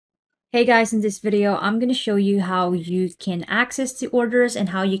Hey guys, in this video, I'm going to show you how you can access the orders and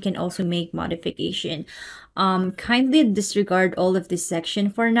how you can also make modification. Kindly disregard all of this section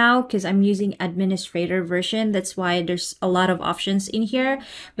for now because I'm using administrator version. That's why there's a lot of options in here.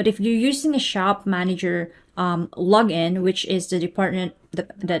 But if you're using a shop manager login, which is the department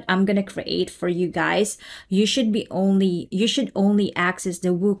that I'm gonna create for you guys, you should only access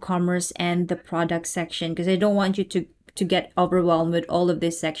the WooCommerce and the product section because I don't want you to get overwhelmed with all of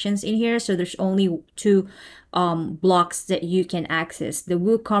these sections in here. So there's only two blocks that you can access, the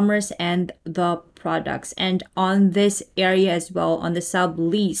WooCommerce and the products. And on this area as well, on the sub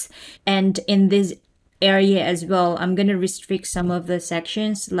lease, and in this area as well, I'm going to restrict some of the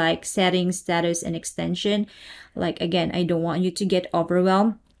sections like settings, status, and extension. Like, again, I don't want you to get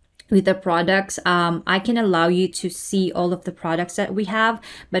overwhelmed with the products. I can allow you to see all of the products that we have,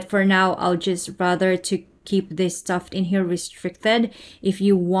 but for now, I'll just rather to keep this stuff in here restricted. If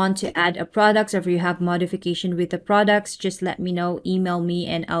you want to add a products or if you have modification with the products, just let me know, email me,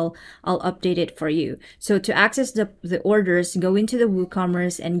 and I'll update it for you. So to access the orders, go into the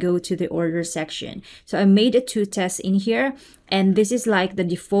WooCommerce and go to the order section. So I made a 2 tests in here, and this is like the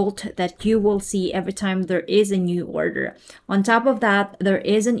default that you will see every time there is a new order. On top of that, there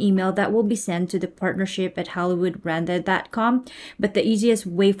is an email that will be sent to the partnership@hollywoodbranded.com. But the easiest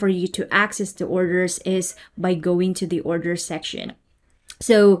way for you to access the orders is by going to the order section.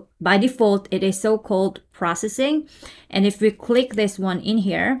 So by default, it is so-called processing. And if we click this one in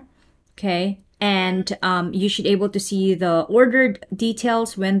here, okay, and you should able to see the ordered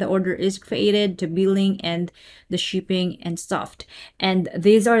details when the order is created, the billing, and the shipping and stuff. And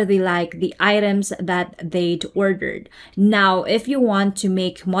these are the items that they'd ordered. Now, if you want to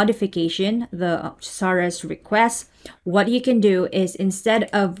make modification, the Sarah's request, what you can do is instead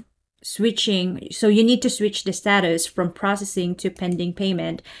of switching, so you need to switch the status from processing to pending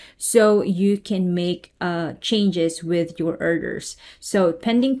payment so you can make changes with your orders. So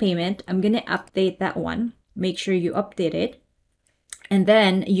pending payment, I'm going to update that one. Make sure you update it. And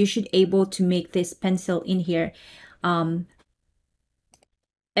then you should able to make this pencil in here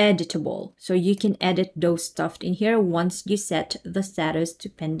editable. So you can edit those stuff in here once you set the status to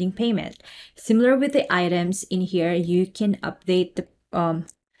pending payment. Similar with the items in here, you can update the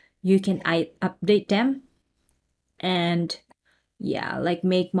update them, and yeah, like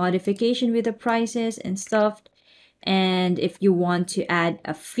make modification with the prices and stuff. And if you want to add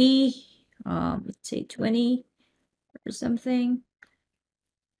a fee, let's say 20 or something,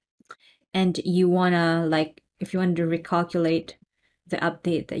 and you wanna, like, if you want to recalculate the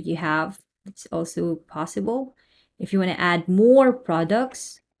update that you have, it's also possible. If you want to add more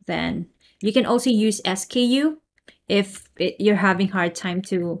products, then you can also use SKU if you're having hard time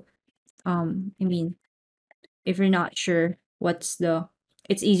to if you're not sure it's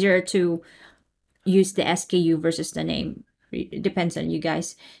easier to use the SKU versus the name. It depends on you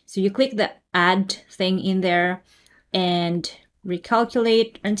guys. So you click the add thing in there and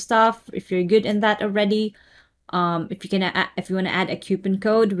recalculate and stuff if you're good in that already. If you want to add a coupon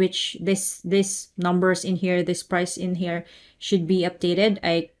code, which this numbers in here, this price in here should be updated.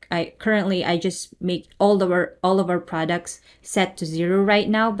 I currently just make all of our products set to 0 right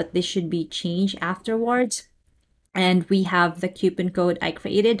now, but this should be changed afterwards. And we have the coupon code. I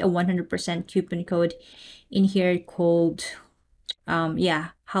created a 100% coupon code in here called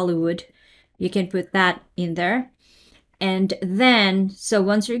Hollywood. You can put that in there. And then, so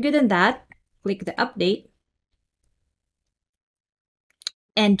once you're good on that, click the update.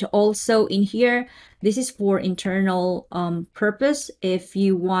 And also in here, this is for internal purpose. If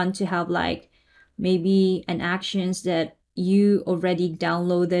you want to have like maybe an actions that you already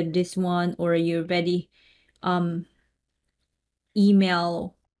downloaded this one, or you already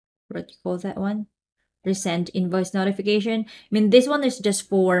email, what do you call that one? Resend invoice notification. I mean, this one is just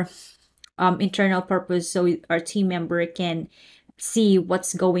for internal purpose, so our team member can see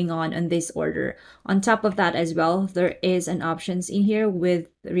what's going on this order. On top of that as well, there is an options in here with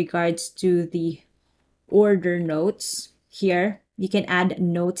regards to the order notes. Here you can add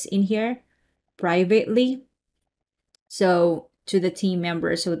notes in here privately, so to the team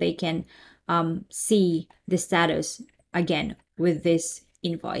member, so they can see the status again with this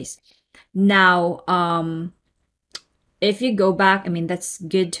invoice. Now if you go back, I mean, that's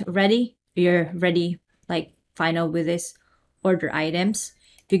good already. You're ready, like final with this order items.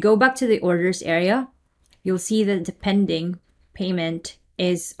 If you go back to the orders area, you'll see that the pending payment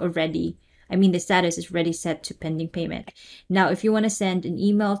is already, I mean, the status is already set to pending payment. Now, if you want to send an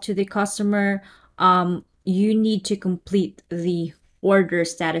email to the customer, you need to complete the order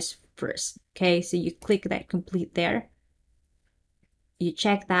status first. Okay, so you click that complete there. you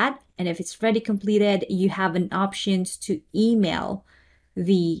check that, and if it's ready completed, you have an options to email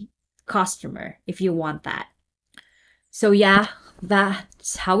the customer if you want that. So yeah,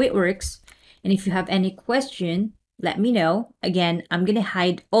 that's how it works. And if you have any question, let me know. Again, I'm gonna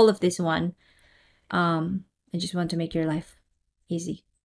hide all of this one. I just want to make your life easy.